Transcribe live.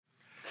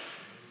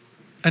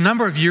A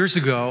number of years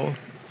ago,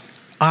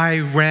 I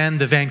ran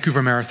the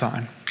Vancouver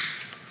Marathon.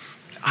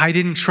 I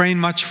didn't train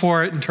much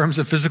for it in terms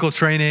of physical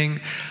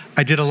training.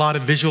 I did a lot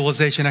of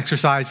visualization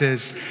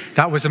exercises.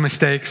 That was a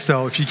mistake.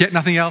 So if you get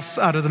nothing else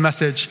out of the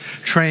message,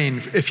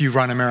 train if you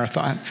run a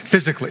marathon,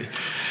 physically.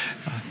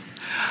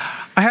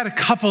 I had a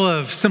couple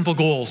of simple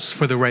goals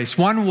for the race.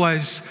 One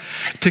was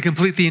to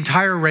complete the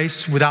entire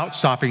race without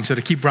stopping, so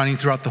to keep running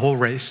throughout the whole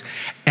race,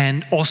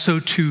 and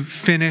also to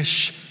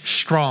finish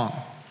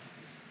strong.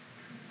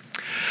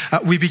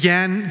 We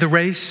began the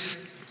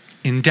race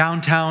in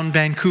downtown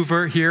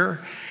Vancouver here,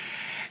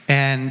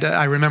 and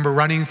I remember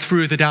running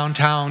through the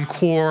downtown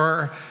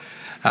core.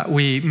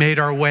 We made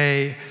our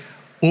way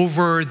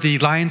over the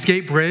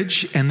Lionsgate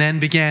Bridge and then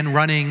began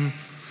running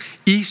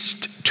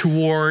east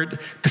toward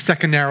the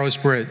Second Narrows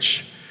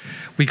Bridge.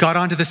 We got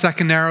onto the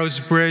Second Narrows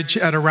Bridge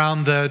at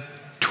around the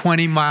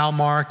 20-mile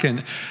mark,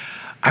 and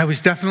I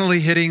was definitely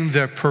hitting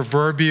the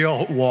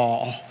proverbial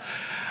wall.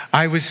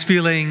 I was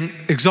feeling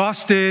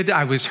exhausted,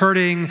 I was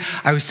hurting,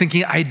 I was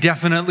thinking I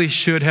definitely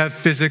should have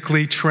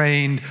physically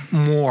trained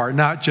more,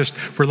 not just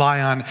rely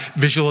on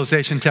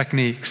visualization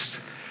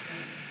techniques.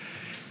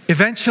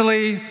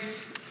 Eventually,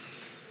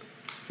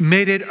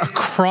 made it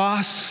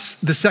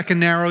across the Second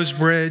Narrows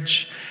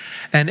Bridge,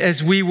 and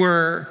as we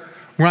were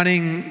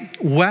running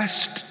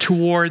west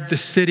toward the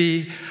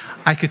city,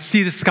 I could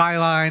see the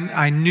skyline,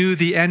 I knew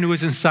the end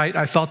was in sight,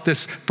 I felt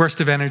this burst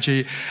of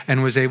energy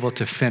and was able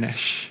to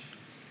finish.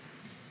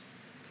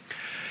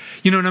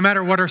 You know, no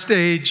matter what our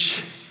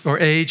stage or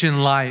age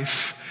in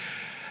life,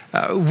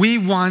 we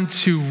want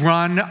to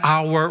run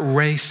our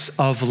race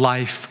of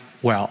life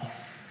well.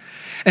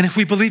 And if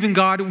we believe in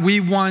God, we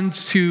want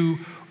to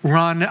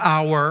run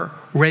our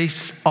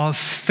race of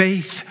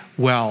faith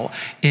well,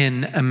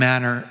 in a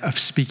manner of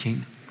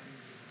speaking.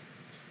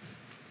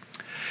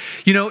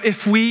 You know,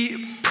 if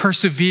we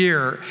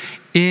persevere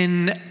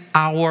in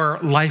our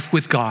life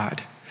with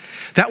God,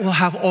 that will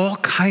have all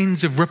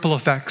kinds of ripple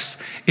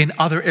effects in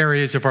other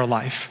areas of our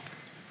life.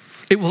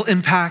 It will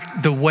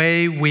impact the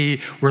way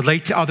we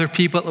relate to other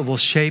people. It will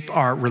shape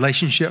our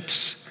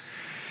relationships.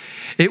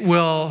 It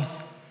will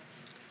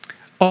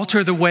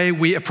alter the way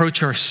we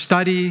approach our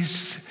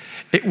studies.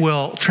 It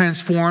will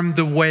transform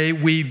the way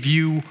we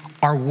view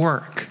our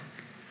work.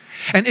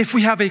 And if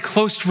we have a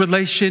close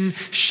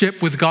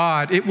relationship with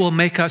God, it will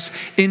make us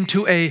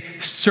into a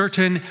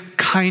certain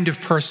kind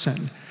of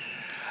person.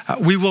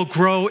 We will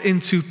grow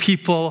into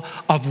people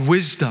of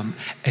wisdom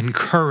and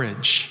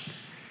courage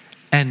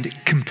and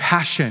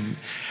compassion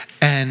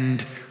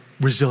and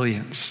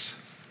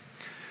resilience.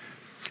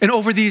 And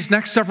over these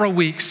next several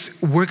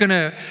weeks, we're going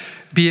to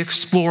be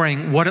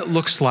exploring what it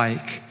looks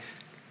like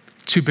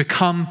to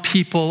become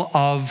people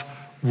of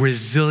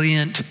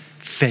resilient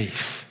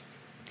faith.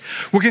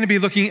 We're going to be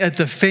looking at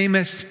the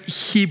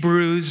famous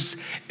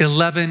Hebrews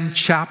 11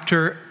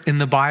 chapter in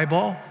the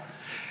Bible.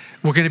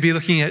 We're going to be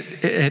looking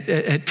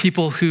at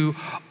people who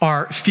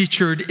are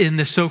featured in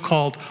the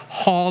so-called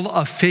Hall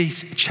of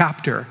Faith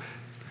chapter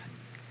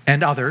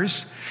and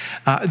others.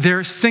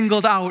 They're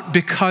singled out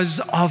because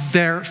of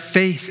their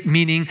faith,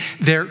 meaning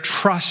their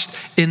trust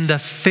in the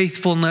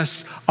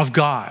faithfulness of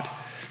God.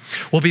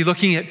 We'll be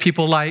looking at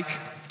people like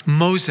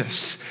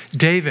Moses,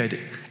 David,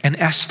 and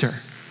Esther,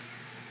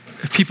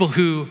 people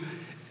who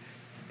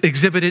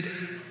exhibited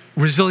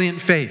resilient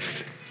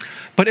faith.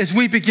 But as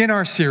we begin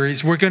our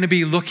series, we're going to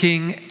be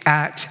looking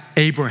at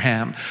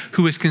Abraham,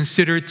 who is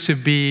considered to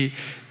be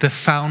the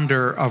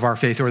founder of our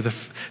faith, or the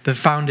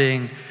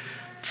founding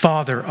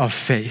father of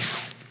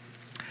faith.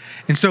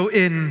 And so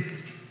in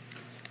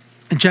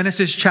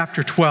Genesis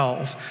chapter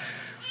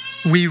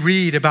 12, we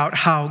read about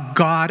how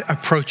God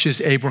approaches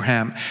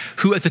Abraham,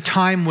 who at the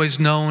time was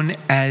known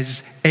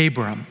as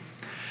Abram.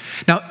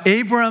 Now,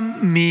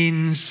 Abram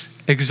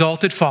means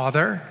exalted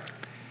father.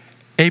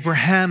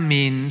 Abraham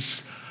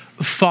means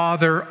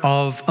father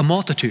of a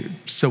multitude.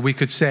 So we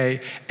could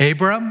say,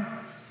 Abram,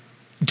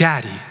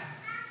 daddy.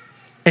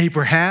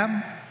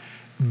 Abraham,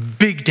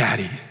 big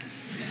daddy.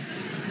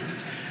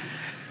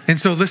 And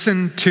so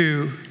listen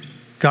to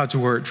God's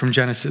word from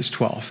Genesis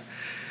 12.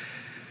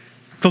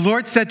 The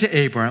Lord said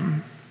to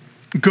Abram,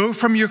 "Go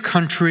from your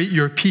country,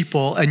 your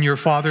people, and your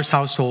father's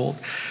household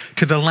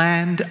to the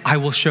land I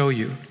will show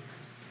you.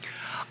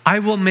 I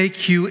will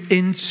make you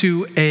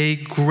into a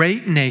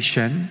great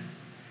nation,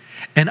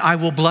 and I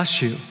will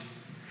bless you,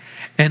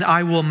 and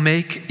I will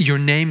make your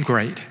name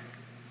great,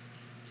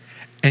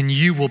 and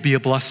you will be a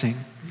blessing.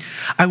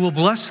 I will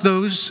bless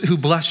those who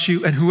bless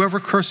you, and whoever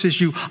curses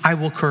you, I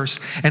will curse,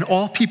 and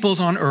all peoples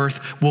on earth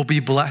will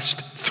be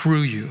blessed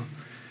through you."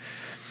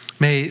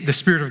 May the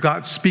Spirit of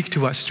God speak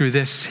to us through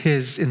this,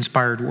 his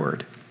inspired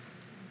word.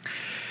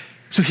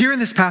 So here in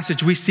this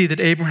passage, we see that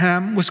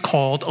Abraham was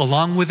called,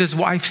 along with his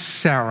wife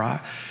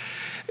Sarah,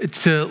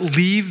 to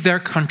leave their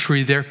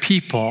country, their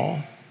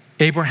people,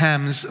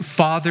 Abraham's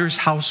father's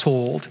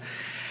household,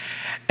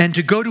 and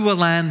to go to a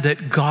land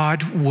that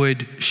God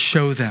would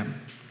show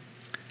them.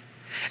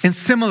 And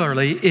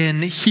similarly,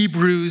 in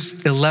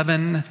Hebrews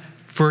 11,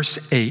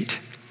 verse 8,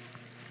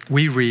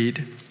 we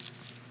read,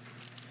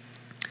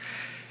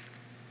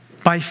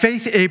 By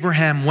faith,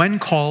 Abraham, when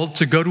called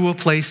to go to a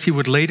place he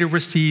would later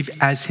receive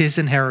as his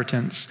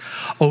inheritance,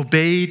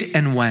 obeyed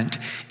and went,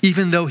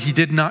 even though he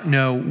did not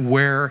know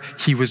where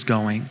he was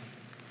going.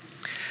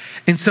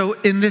 And so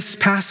in this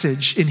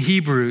passage in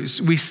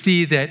Hebrews, we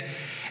see that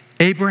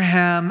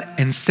Abraham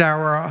and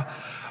Sarah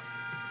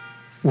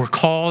were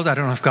called. I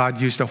don't know if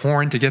God used a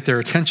horn to get their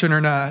attention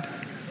or not.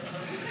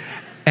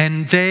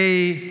 And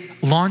they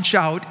launch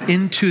out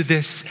into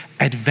this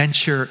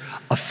adventure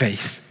of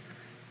faith.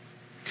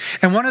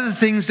 And one of the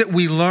things that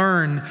we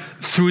learn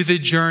through the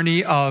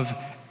journey of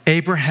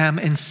Abraham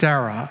and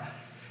Sarah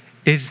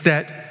is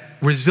that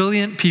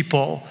resilient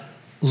people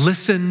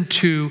listen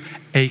to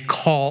a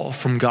call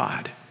from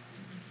God.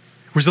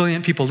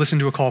 Resilient people listen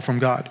to a call from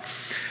God.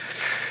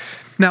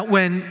 Now,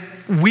 when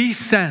we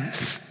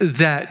sense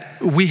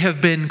that we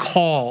have been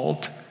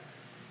called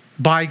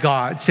by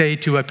God, say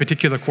to a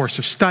particular course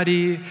of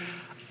study,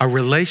 a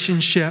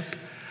relationship,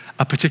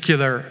 a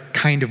particular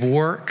kind of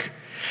work,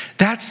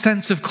 that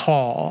sense of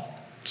call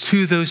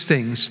to those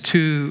things,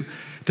 to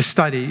the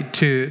study,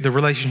 to the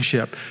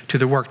relationship, to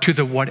the work, to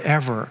the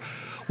whatever,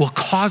 will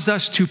cause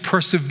us to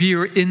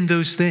persevere in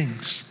those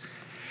things.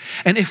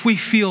 And if we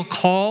feel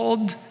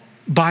called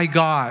by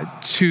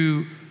God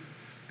to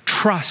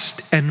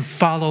trust and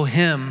follow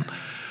Him,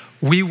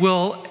 we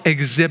will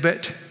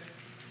exhibit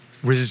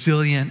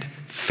resilient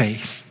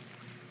faith.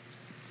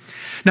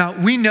 Now,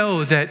 we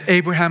know that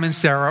Abraham and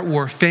Sarah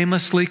were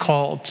famously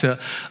called to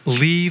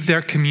leave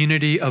their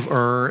community of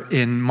Ur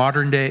in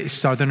modern-day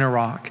southern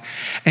Iraq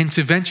and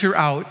to venture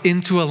out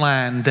into a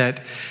land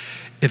that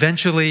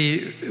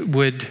eventually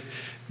would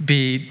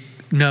be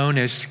known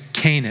as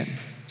Canaan.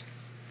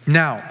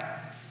 Now,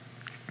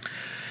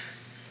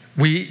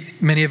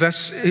 many of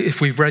us,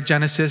 if we've read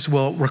Genesis,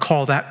 will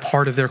recall that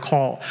part of their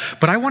call.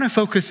 But I want to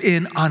focus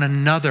in on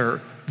another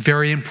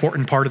very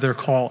important part of their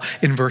call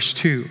in verse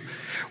 2,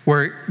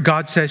 where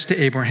God says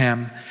to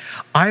Abraham,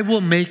 I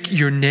will make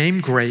your name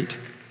great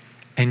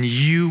and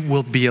you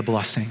will be a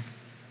blessing.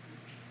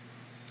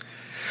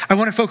 I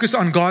want to focus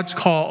on God's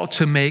call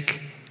to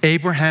make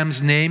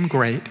Abraham's name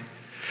great,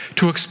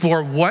 to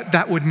explore what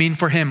that would mean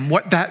for him,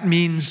 what that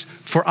means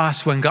for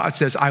us when God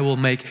says, I will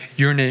make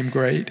your name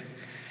great,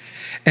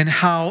 and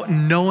how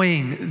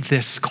knowing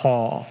this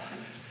call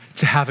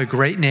to have a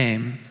great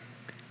name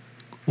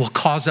will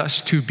cause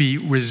us to be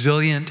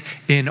resilient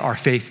in our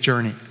faith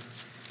journey.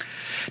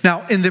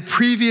 Now, in the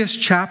previous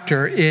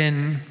chapter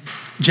in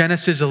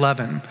Genesis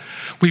 11,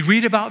 we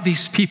read about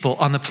these people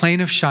on the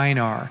plain of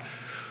Shinar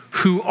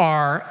who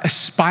are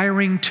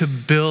aspiring to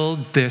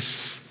build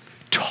this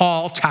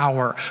tall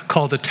tower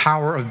called the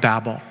Tower of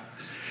Babel.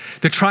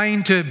 They're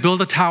trying to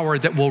build a tower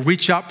that will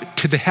reach up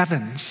to the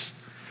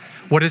heavens.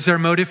 What is their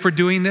motive for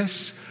doing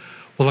this?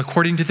 Well,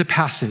 according to the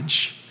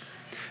passage,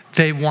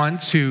 they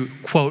want to,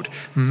 quote,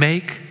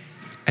 make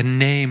a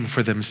name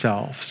for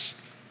themselves.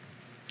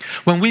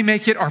 When we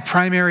make it our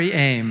primary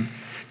aim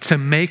to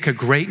make a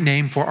great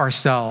name for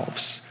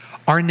ourselves,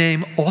 our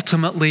name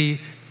ultimately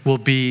will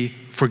be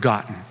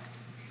forgotten.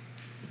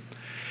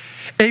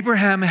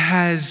 Abraham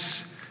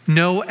has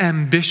no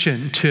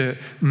ambition to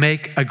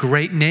make a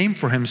great name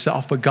for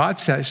himself, but God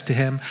says to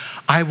him,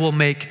 I will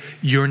make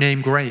your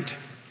name great,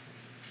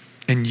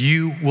 and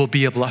you will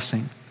be a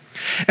blessing.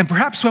 And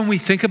perhaps when we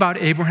think about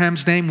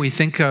Abraham's name, we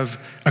think of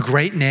a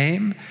great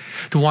name,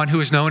 the one who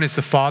is known as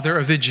the father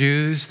of the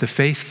Jews, the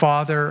faith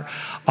father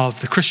of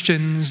the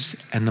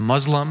Christians and the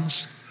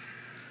Muslims.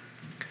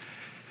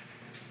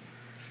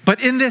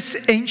 But in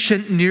this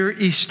ancient Near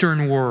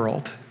Eastern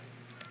world,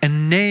 a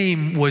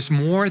name was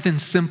more than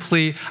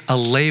simply a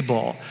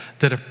label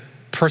that a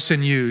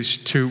person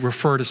used to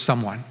refer to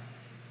someone.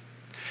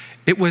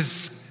 It was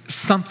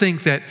something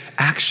that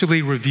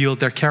actually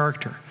revealed their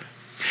character.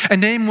 A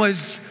name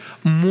was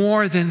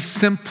more than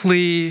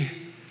simply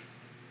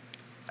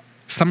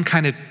some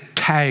kind of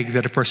tag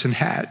that a person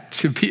had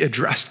to be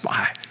addressed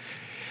by.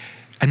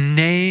 A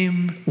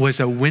name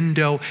was a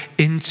window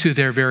into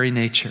their very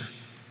nature.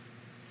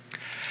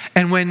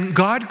 And when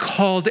God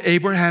called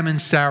Abraham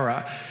and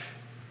Sarah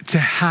to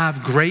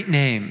have great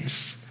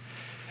names,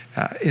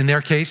 in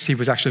their case, he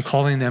was actually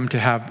calling them to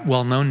have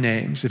well-known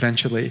names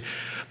eventually,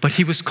 but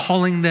he was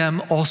calling them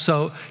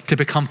also to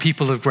become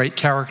people of great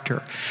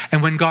character.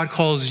 And when God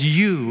calls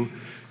you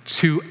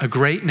to a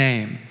great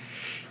name,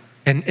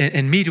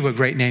 and me to a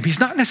great name, he's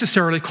not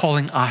necessarily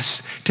calling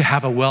us to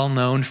have a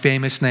well-known,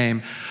 famous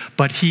name,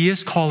 but he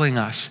is calling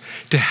us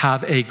to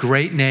have a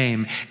great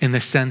name in the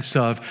sense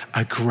of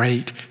a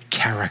great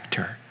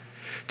character,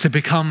 to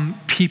become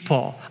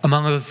people,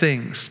 among other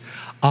things,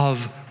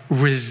 of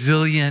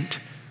resilient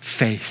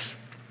faith.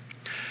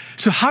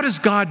 So how does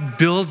God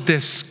build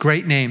this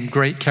great name,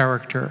 great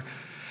character,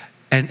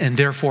 and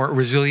therefore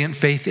resilient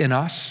faith in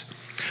us?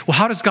 Well,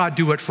 how does God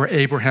do it for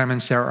Abraham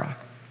and Sarah?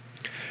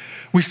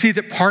 We see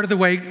that part of the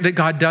way that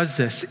God does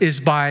this is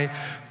by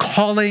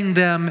calling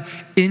them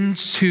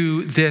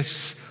into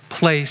this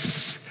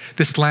place,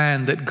 this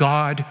land that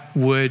God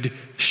would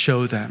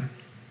show them.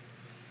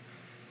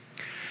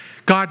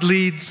 God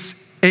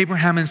leads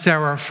Abraham and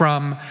Sarah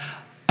from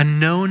a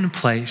known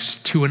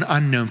place to an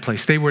unknown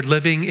place. They were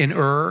living in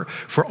Ur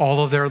for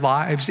all of their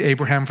lives,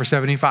 Abraham for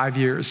 75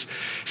 years,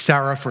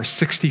 Sarah for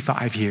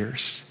 65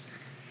 years.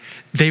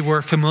 They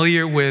were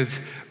familiar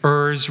with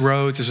Ur's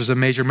roads. This was a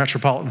major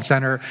metropolitan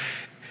center,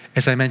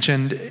 as I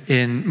mentioned,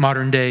 in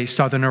modern day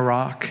southern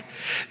Iraq.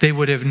 They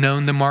would have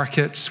known the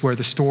markets where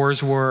the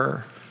stores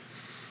were.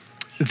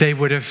 They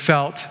would have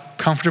felt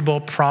comfortable,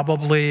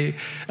 probably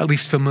at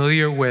least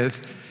familiar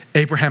with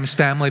Abraham's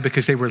family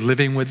because they were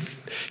living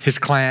with his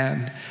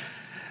clan.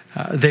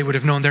 They would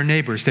have known their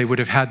neighbors. They would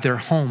have had their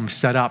home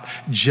set up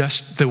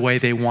just the way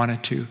they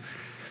wanted to.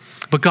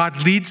 But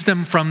God leads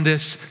them from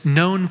this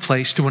known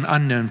place to an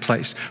unknown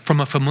place,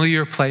 from a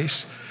familiar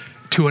place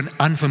to an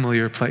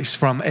unfamiliar place,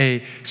 from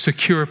a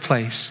secure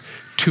place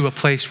to a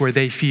place where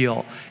they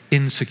feel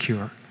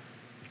insecure.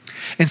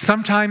 And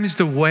sometimes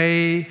the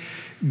way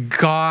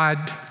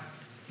God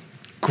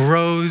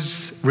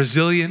grows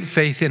resilient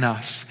faith in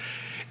us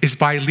is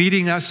by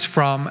leading us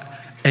from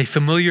a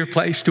familiar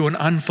place to an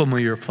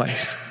unfamiliar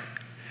place,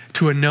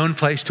 to a known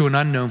place to an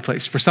unknown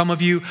place. For some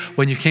of you,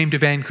 when you came to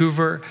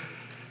Vancouver,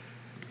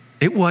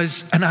 it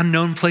was an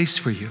unknown place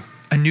for you,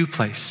 a new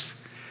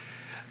place.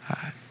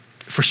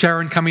 For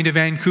Sharon coming to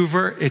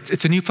Vancouver,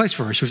 it's a new place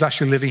for her. She was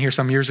actually living here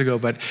some years ago,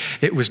 but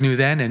it was new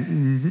then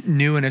and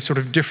new in a sort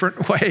of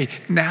different way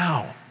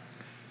now.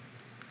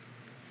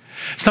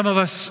 Some of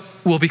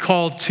us will be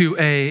called to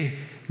a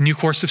new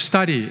course of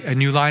study, a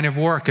new line of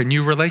work, a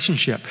new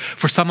relationship.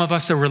 For some of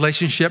us, a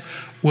relationship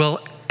will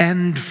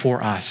end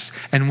for us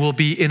and we'll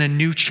be in a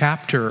new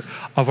chapter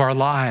of our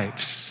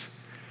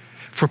lives.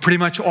 For pretty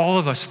much all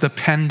of us, the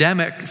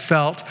pandemic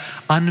felt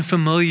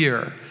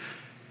unfamiliar,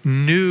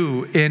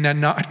 new in a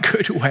not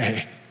good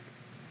way.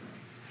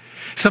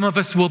 Some of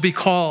us will be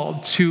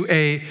called to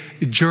a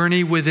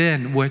journey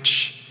within,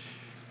 which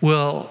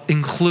will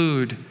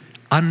include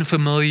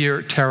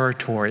unfamiliar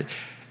territory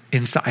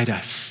inside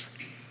us.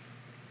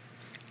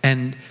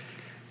 And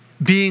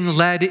being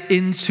led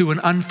into an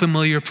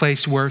unfamiliar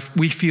place where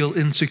we feel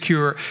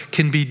insecure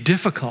can be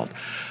difficult,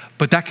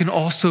 but that can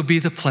also be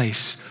the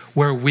place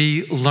where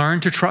we learn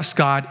to trust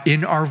God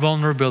in our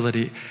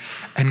vulnerability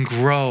and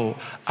grow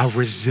a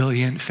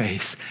resilient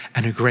faith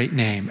and a great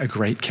name, a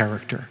great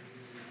character.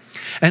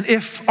 And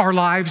if our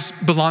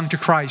lives belong to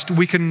Christ,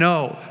 we can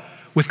know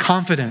with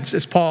confidence,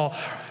 as Paul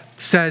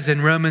says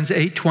in Romans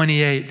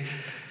 8:28,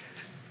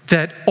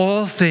 that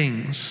all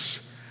things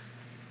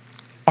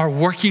are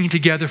working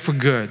together for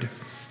good,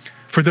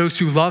 for those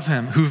who love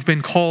him, who've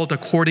been called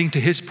according to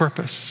his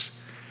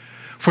purpose.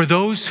 For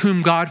those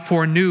whom God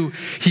foreknew,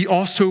 he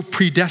also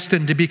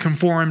predestined to be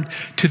conformed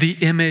to the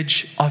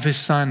image of his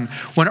Son.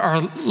 When our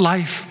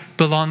life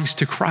belongs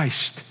to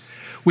Christ,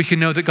 we can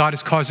know that God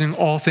is causing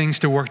all things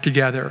to work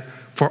together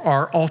for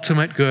our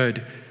ultimate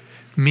good,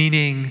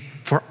 meaning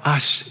for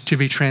us to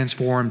be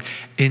transformed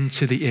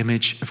into the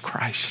image of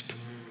Christ.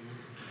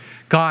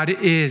 God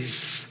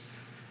is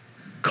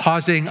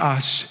causing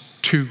us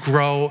to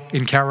grow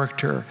in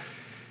character,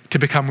 to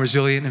become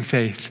resilient in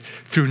faith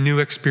through new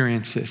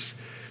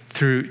experiences,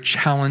 through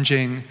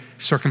challenging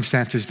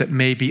circumstances that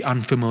may be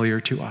unfamiliar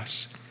to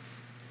us.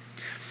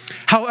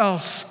 How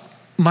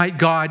else might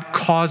God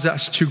cause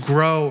us to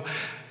grow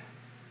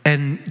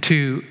and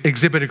to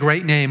exhibit a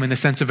great name in the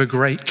sense of a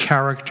great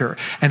character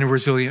and a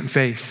resilient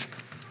faith?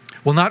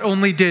 Well, not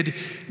only did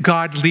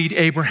God lead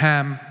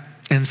Abraham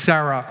and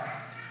Sarah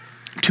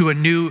to a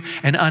new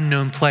and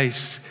unknown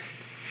place,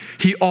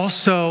 he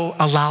also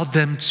allowed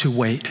them to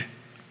wait.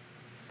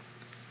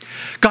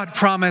 God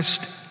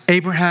promised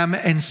Abraham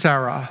and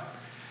Sarah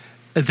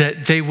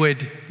that they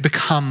would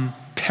become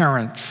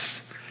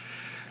parents.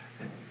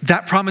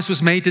 That promise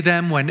was made to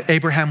them when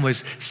Abraham was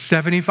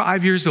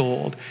 75 years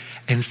old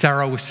and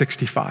Sarah was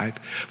 65.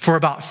 For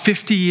about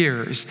 50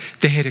 years,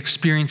 they had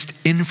experienced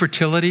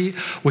infertility,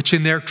 which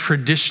in their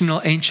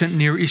traditional ancient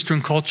Near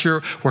Eastern culture,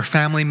 where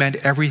family meant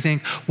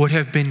everything, would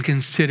have been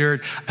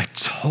considered a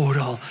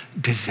total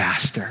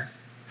disaster.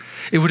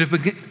 It would have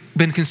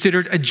been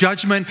considered a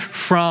judgment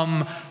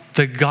from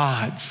the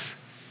gods.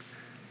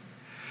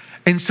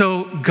 And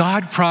so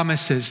God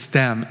promises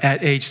them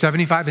at age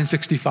 75 and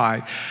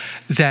 65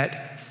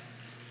 that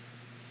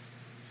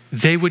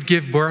they would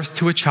give birth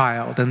to a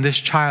child, and this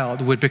child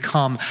would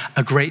become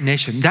a great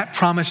nation. That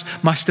promise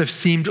must have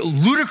seemed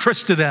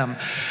ludicrous to them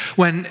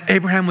when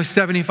Abraham was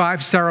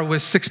 75, Sarah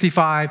was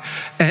 65,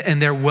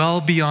 and they're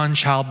well beyond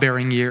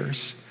childbearing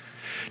years.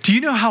 Do you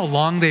know how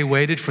long they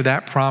waited for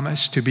that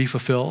promise to be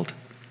fulfilled?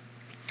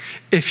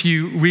 If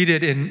you read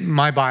it in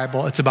my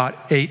Bible, it's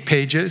about 8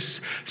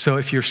 pages. So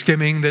if you're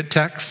skimming the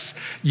text,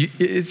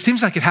 it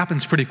seems like it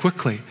happens pretty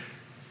quickly.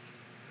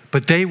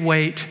 But they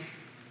wait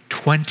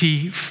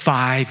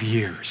 25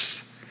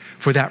 years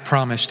for that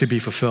promise to be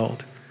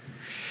fulfilled.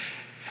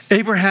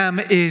 Abraham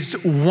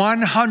is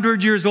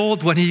 100 years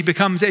old when he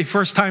becomes a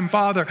first-time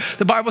father.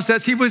 The Bible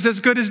says he was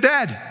as good as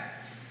dead.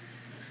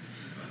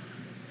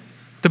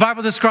 The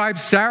Bible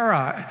describes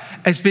Sarah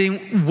as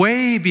being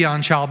way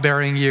beyond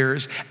childbearing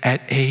years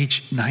at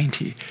age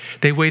 90.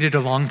 They waited a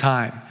long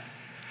time.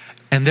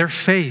 And their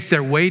faith,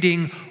 their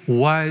waiting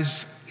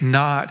was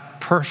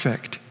not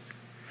perfect.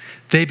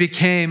 They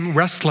became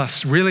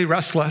restless, really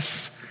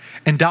restless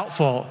and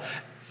doubtful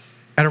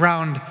at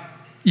around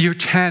year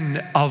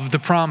 10 of the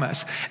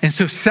promise. And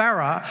so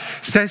Sarah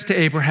says to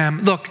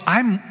Abraham, look,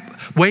 I'm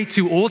way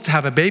too old to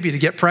have a baby, to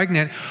get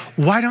pregnant.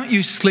 Why don't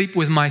you sleep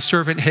with my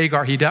servant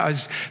Hagar? He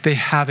does. They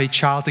have a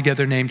child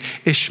together named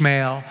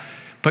Ishmael.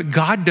 But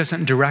God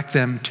doesn't direct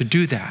them to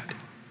do that.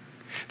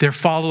 They're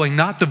following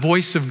not the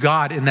voice of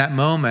God in that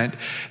moment,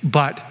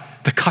 but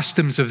the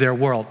customs of their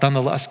world.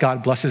 Nonetheless,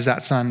 God blesses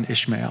that son,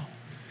 Ishmael.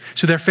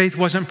 So their faith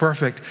wasn't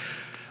perfect,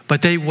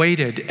 but they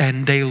waited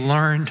and they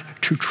learned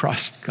to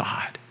trust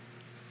God.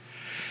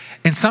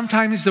 And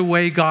sometimes the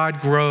way God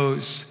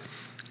grows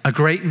a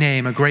great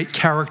name, a great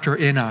character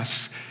in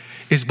us,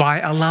 is by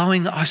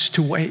allowing us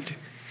to wait.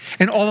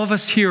 And all of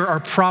us here are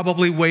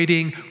probably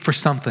waiting for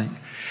something.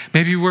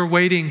 Maybe we're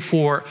waiting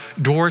for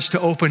doors to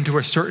open to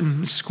a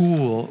certain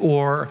school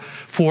or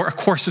for a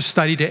course of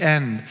study to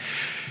end.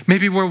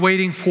 Maybe we're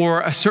waiting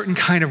for a certain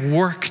kind of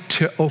work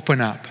to open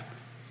up.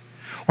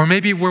 Or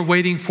maybe we're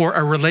waiting for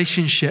a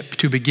relationship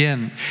to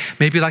begin.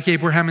 Maybe like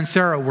Abraham and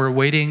Sarah, we're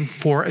waiting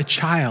for a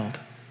child.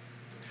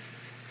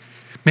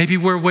 Maybe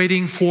we're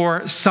waiting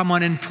for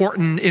someone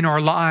important in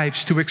our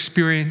lives to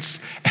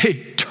experience a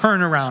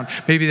turnaround.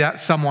 Maybe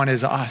that someone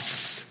is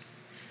us.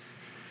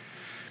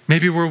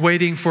 Maybe we're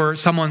waiting for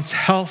someone's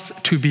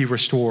health to be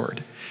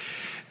restored.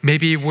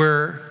 Maybe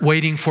we're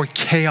waiting for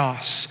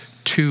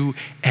chaos to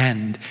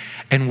end.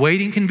 And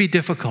waiting can be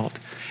difficult,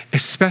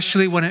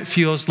 especially when it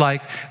feels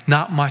like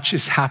not much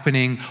is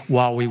happening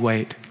while we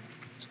wait.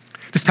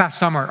 This past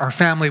summer, our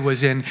family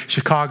was in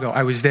Chicago.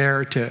 I was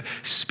there to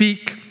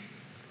speak.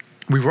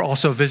 We were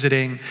also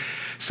visiting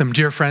some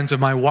dear friends of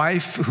my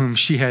wife, whom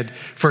she had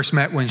first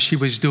met when she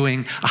was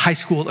doing a high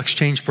school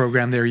exchange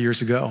program there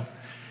years ago.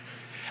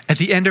 At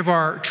the end of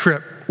our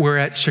trip, we're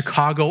at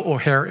Chicago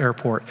O'Hare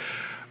Airport,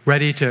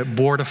 ready to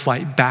board a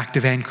flight back to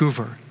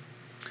Vancouver.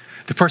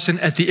 The person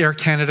at the Air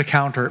Canada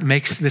counter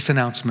makes this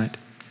announcement.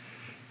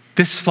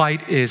 This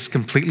flight is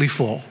completely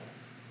full.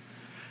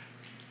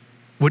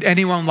 Would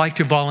anyone like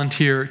to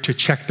volunteer to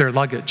check their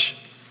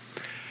luggage?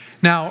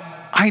 Now,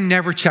 I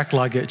never check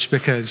luggage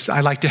because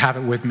I like to have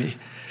it with me.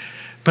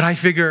 But I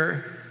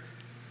figure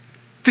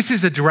this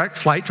is a direct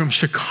flight from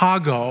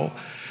Chicago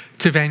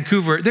to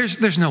Vancouver.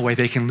 There's no way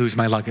they can lose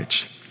my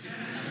luggage.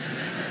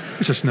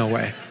 There's just no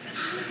way.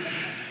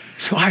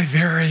 So I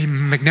very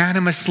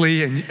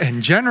magnanimously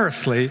and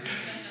generously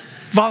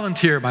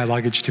volunteer my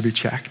luggage to be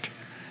checked.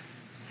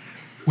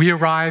 We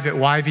arrive at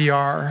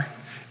YVR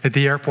at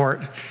the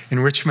airport in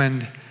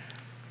Richmond.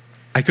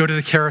 I go to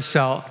the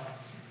carousel.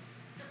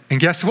 And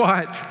guess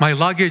what? My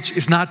luggage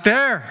is not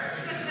there.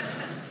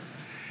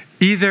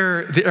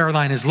 Either the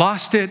airline has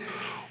lost it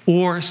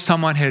or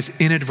someone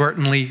has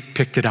inadvertently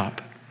picked it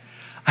up.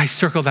 I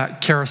circle that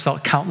carousel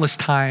countless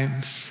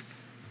times.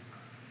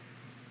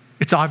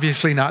 It's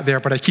obviously not there,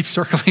 but I keep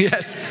circling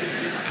it.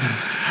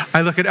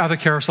 I look at other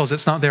carousels,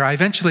 it's not there. I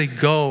eventually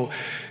go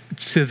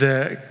to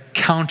the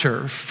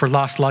counter for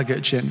lost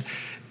luggage and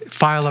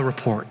file a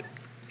report.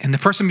 And the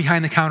person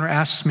behind the counter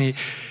asks me,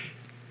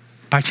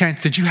 by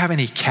chance, did you have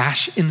any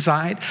cash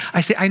inside?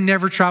 I say, I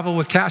never travel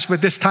with cash,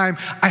 but this time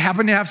I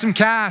happen to have some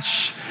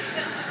cash.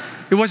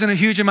 It wasn't a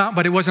huge amount,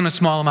 but it wasn't a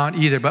small amount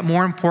either. But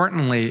more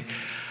importantly,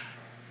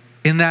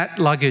 in that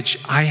luggage,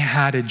 I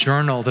had a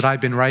journal that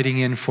I've been writing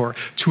in for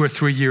 2 or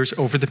 3 years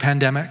over the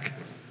pandemic,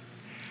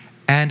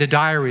 and a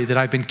diary that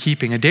I've been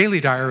keeping, a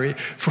daily diary,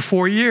 for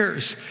 4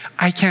 years.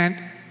 I can't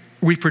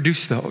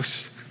reproduce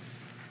those.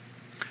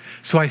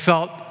 So I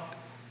felt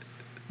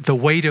the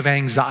weight of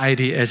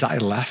anxiety as I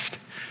left.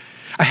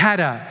 I had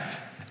a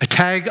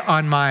tag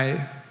on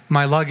my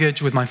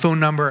luggage with my phone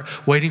number,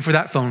 waiting for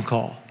that phone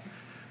call,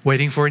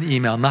 waiting for an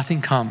email.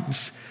 Nothing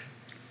comes.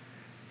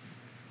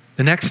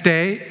 The next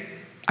day,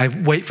 I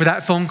wait for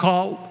that phone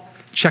call,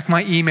 check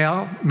my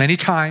email many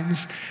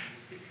times.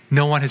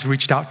 No one has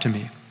reached out to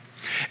me.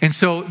 And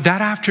so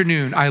that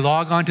afternoon, I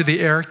log onto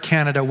the Air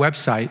Canada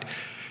website,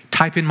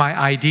 type in my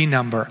ID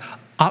number.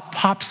 Up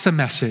pops a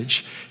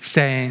message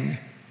saying,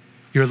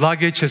 your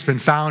luggage has been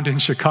found in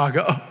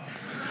Chicago.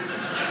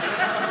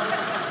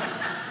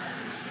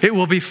 It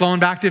will be flown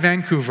back to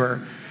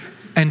Vancouver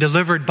and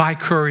delivered by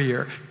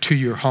courier to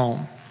your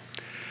home.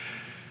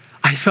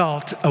 I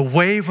felt a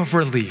wave of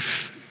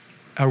relief,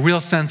 a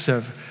real sense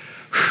of,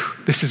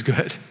 this is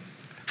good,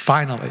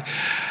 finally.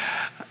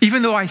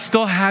 Even though I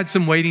still had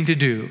some waiting to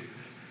do,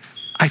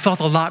 I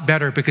felt a lot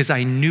better because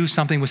I knew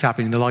something was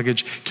happening. The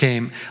luggage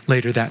came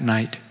later that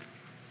night.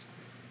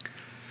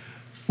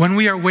 When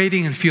we are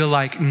waiting and feel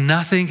like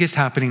nothing is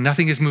happening,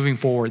 nothing is moving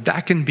forward,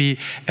 that can be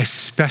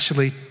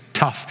especially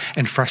tough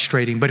and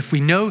frustrating. But if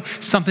we know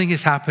something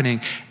is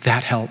happening,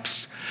 that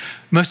helps.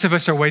 Most of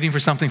us are waiting for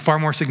something far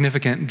more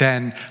significant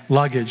than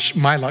luggage,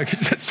 my luggage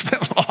that's been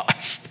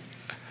lost.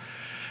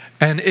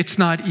 And it's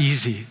not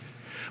easy.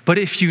 But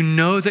if you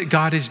know that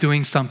God is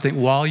doing something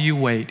while you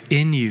wait,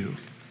 in you,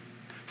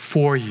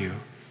 for you,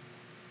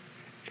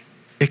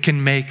 it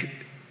can make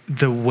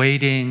the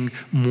waiting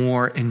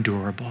more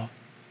endurable.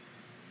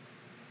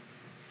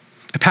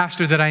 A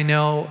pastor that I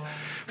know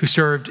who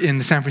served in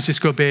the San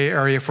Francisco Bay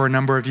Area for a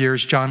number of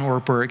years, John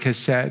Ortberg, has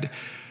said,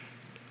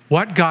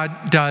 what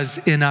God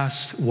does in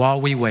us while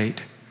we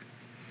wait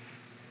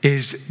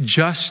is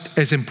just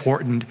as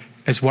important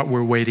as what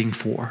we're waiting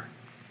for.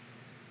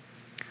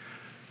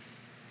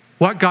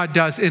 What God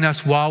does in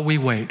us while we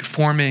wait,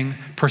 forming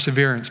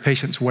perseverance,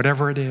 patience,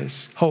 whatever it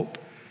is, hope,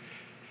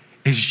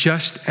 is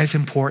just as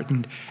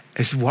important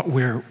as what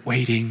we're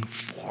waiting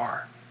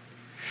for.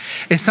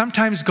 And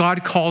sometimes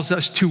God calls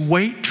us to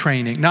weight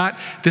training, not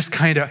this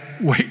kind of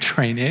weight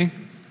training,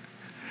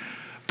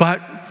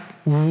 but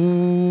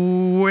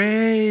wait,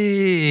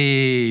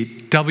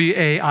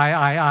 W-A-I-I-I-T-T-T-T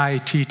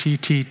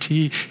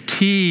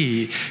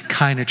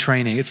kind of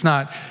training. It's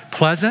not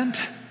pleasant,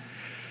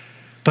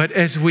 but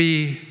as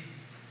we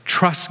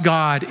trust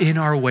God in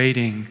our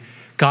waiting,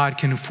 God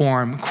can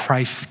form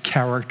Christ's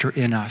character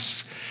in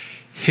us,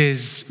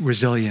 his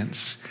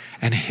resilience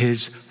and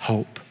his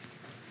hope.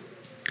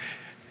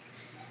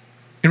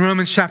 In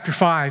Romans chapter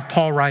 5,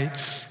 Paul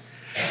writes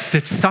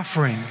that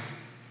suffering,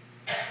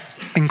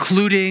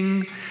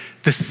 including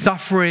the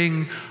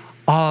suffering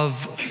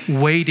of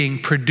waiting,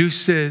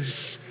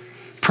 produces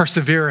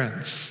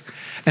perseverance.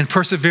 And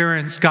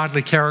perseverance,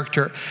 godly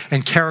character,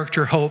 and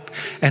character, hope,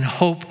 and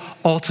hope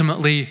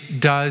ultimately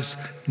does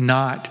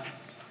not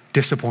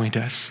disappoint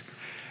us.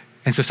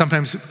 And so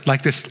sometimes,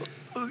 like this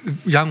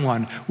young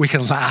one, we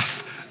can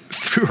laugh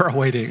through our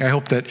waiting. I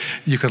hope that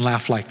you can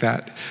laugh like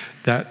that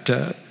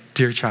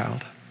dear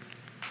child.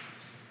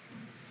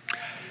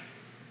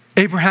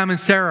 Abraham and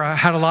Sarah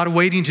had a lot of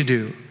waiting to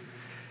do.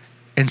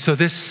 And so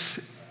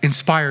this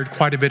inspired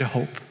quite a bit of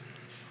hope.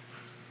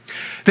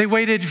 They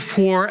waited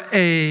for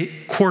a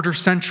quarter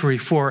century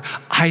for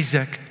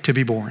Isaac to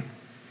be born.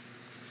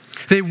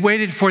 They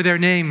waited for their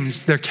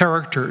names, their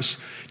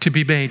characters to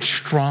be made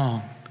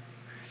strong,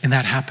 and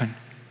that happened.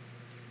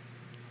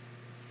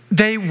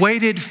 They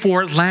waited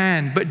for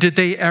land, but did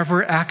they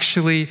ever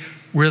actually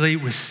really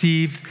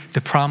receive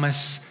the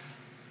promise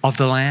of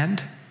the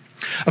land?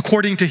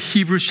 According to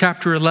Hebrews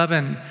chapter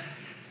 11,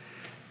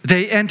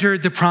 they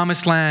entered the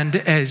promised land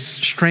as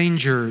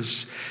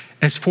strangers,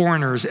 as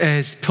foreigners,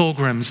 as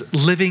pilgrims,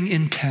 living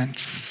in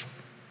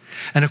tents.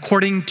 And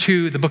according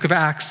to the book of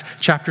Acts,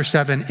 chapter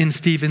 7, in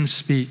Stephen's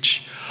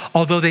speech,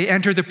 although they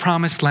entered the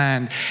promised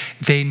land,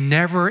 they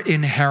never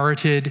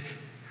inherited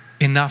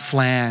enough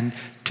land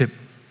to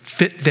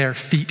fit their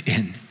feet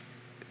in.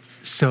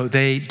 So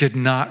they did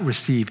not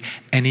receive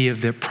any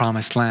of the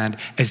promised land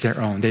as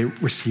their own. They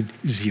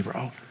received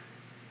zero.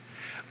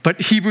 But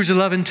Hebrews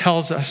 11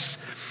 tells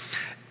us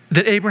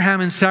that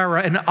Abraham and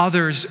Sarah and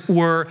others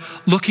were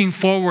looking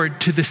forward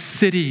to the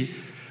city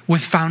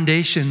with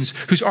foundations,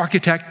 whose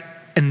architect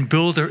and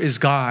builder is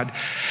God,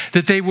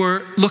 that they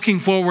were looking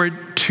forward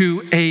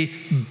to a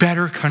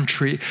better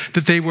country,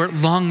 that they were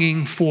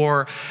longing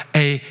for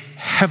a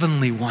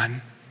heavenly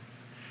one.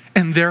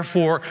 And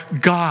therefore,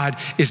 God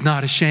is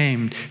not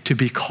ashamed to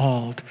be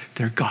called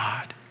their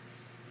God.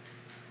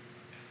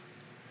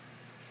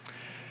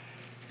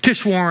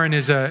 Tish Warren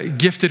is a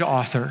gifted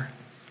author.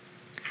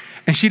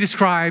 And she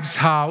describes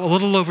how a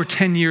little over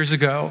 10 years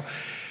ago,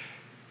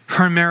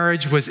 her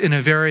marriage was in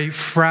a very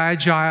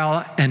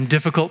fragile and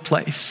difficult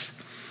place.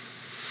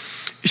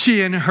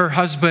 She and her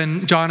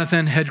husband,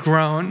 Jonathan, had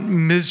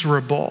grown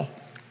miserable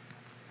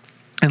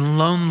and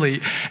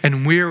lonely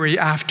and weary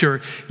after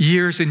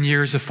years and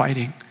years of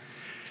fighting.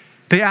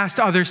 They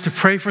asked others to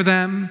pray for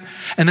them,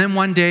 and then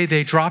one day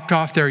they dropped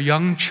off their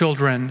young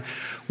children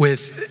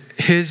with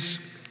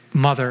his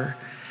mother,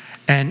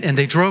 and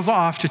they drove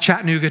off to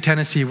Chattanooga,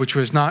 Tennessee, which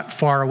was not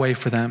far away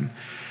for them.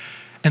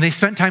 And they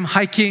spent time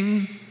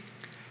hiking,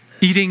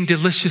 eating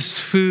delicious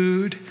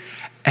food,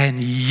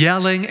 and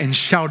yelling and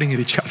shouting at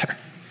each other.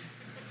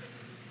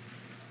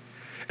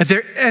 At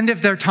the end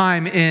of their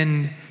time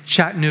in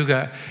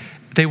Chattanooga,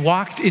 they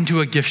walked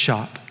into a gift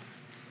shop,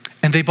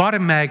 and they bought a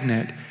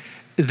magnet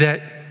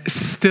that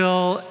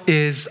still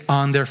is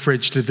on their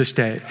fridge to this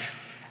day.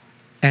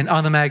 And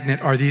on the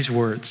magnet are these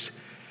words: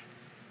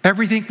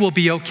 everything will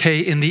be okay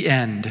in the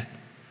end.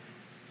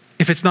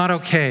 If it's not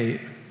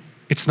okay,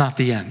 it's not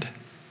the end.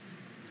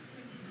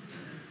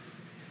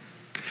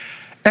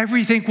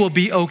 Everything will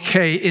be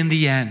okay in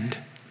the end.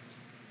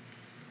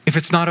 If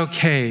it's not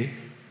okay,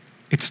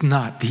 it's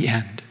not the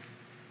end.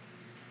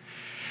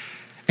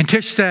 And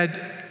Tish said,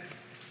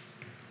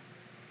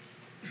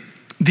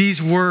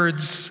 these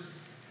words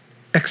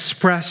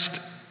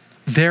expressed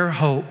their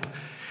hope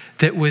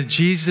that with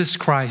Jesus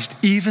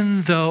Christ,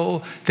 even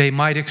though they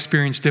might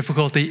experience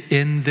difficulty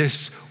in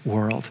this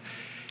world,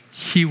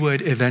 he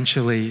would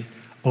eventually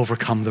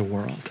overcome the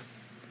world.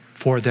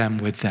 For them,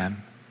 with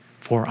them.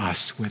 For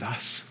us, with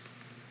us.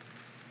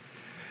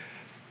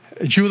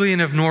 Julian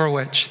of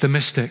Norwich, the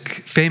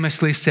mystic,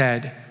 famously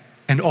said,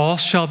 "And all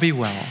shall be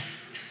well,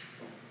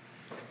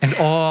 and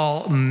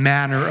all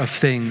manner of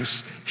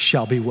things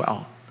shall be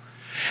well."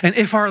 And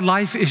if our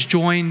life is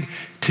joined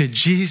to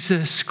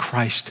Jesus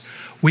Christ,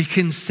 we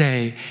can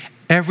say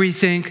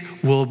everything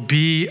will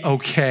be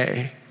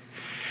okay.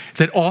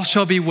 that all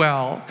shall be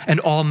well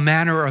and all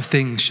manner of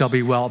things shall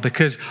be well,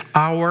 because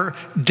our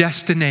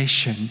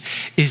destination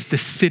is the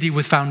city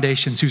with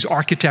foundations whose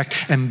architect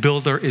and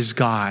builder is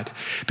God,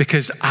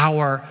 because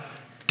our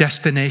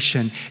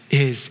destination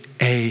is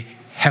a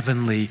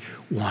heavenly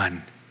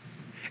one.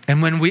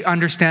 And when we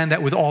understand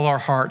that with all our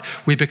heart,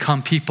 we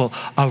become people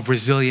of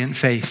resilient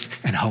faith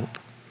and hope.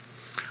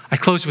 I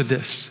close with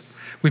this.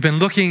 We've been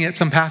looking at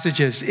some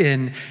passages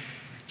in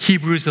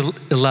Hebrews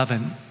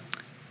 11.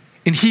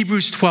 In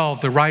Hebrews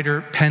 12, the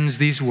writer pens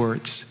these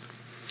words: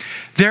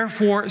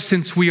 "Therefore,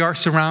 since we are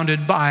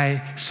surrounded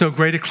by so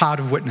great a cloud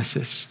of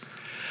witnesses,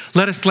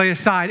 let us lay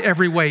aside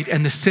every weight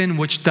and the sin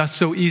which doth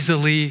so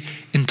easily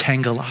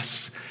entangle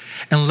us.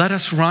 And let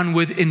us run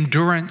with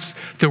endurance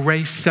the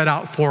race set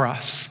out for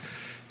us,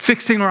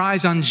 fixing our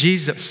eyes on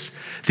Jesus,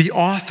 the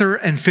author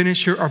and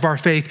finisher of our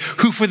faith,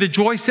 who for the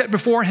joy set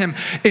before him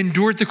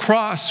endured the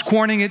cross,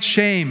 scorning its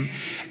shame,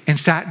 and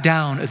sat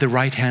down at the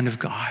right hand of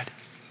God."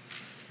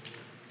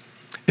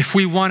 If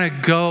we want to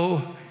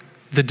go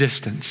the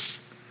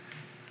distance,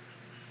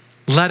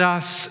 let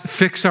us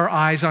fix our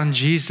eyes on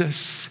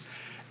Jesus,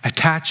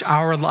 attach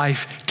our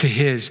life to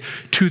his,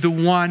 to the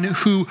one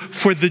who,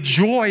 for the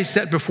joy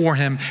set before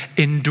him,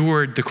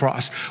 endured the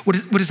cross. What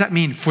does that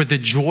mean? For the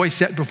joy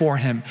set before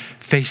him,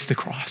 faced the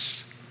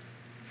cross.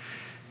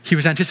 He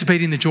was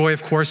anticipating the joy,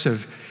 of course,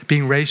 of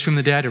being raised from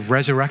the dead, of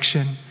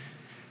resurrection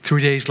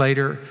 3 days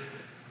later.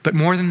 But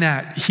more than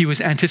that, he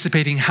was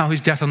anticipating how his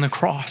death on the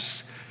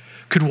cross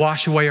could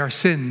wash away our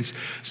sins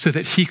so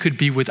that he could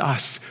be with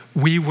us.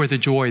 We were the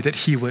joy that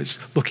he was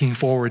looking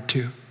forward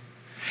to.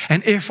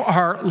 And if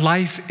our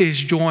life is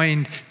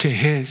joined to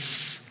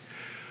his,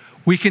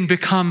 we can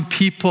become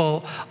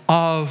people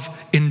of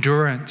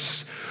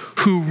endurance,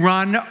 who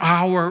run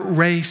our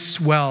race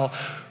well,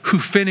 who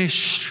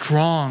finish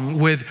strong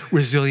with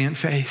resilient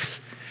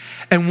faith.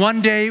 And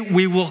one day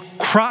we will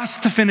cross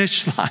the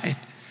finish line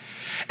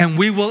and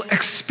we will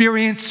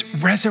experience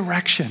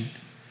resurrection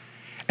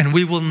and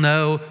we will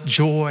know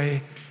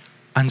joy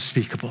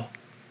unspeakable.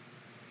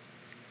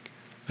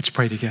 Let's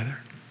pray together.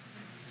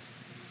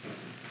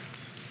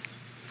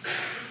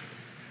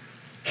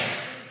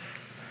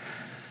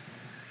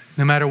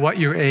 No matter what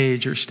your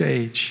age or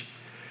stage,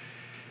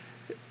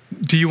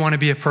 do you want to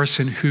be a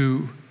person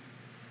who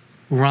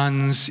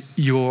runs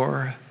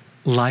your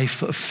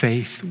life of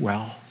faith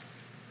well?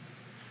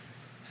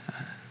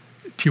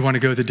 Do you want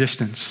to go the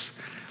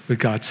distance with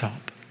God's help?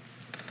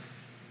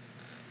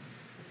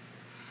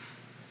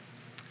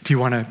 Do you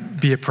want to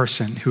be a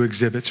person who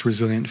exhibits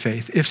resilient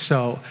faith? If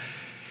so,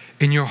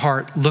 in your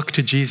heart, look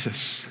to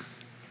Jesus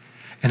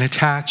and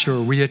attach or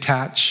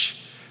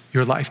reattach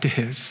your life to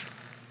his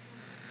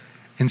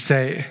and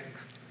say,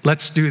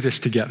 let's do this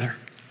together.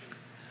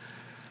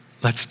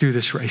 Let's do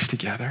this race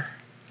together.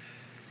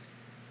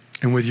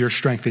 And with your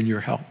strength and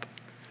your help,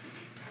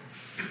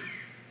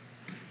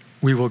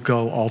 we will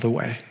go all the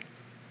way.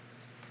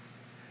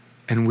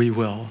 And we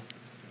will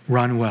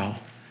run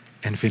well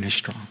and finish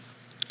strong.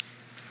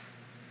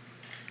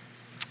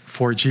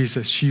 For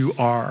Jesus, you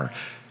are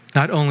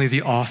not only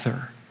the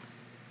author,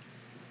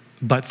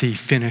 but the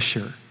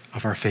finisher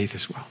of our faith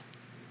as well.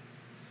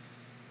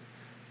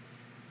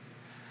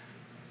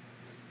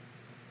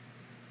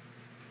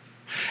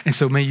 And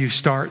so may you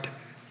start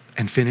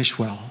and finish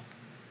well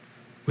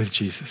with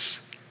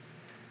Jesus.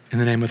 In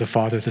the name of the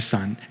Father, the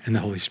Son, and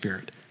the Holy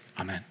Spirit.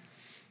 Amen.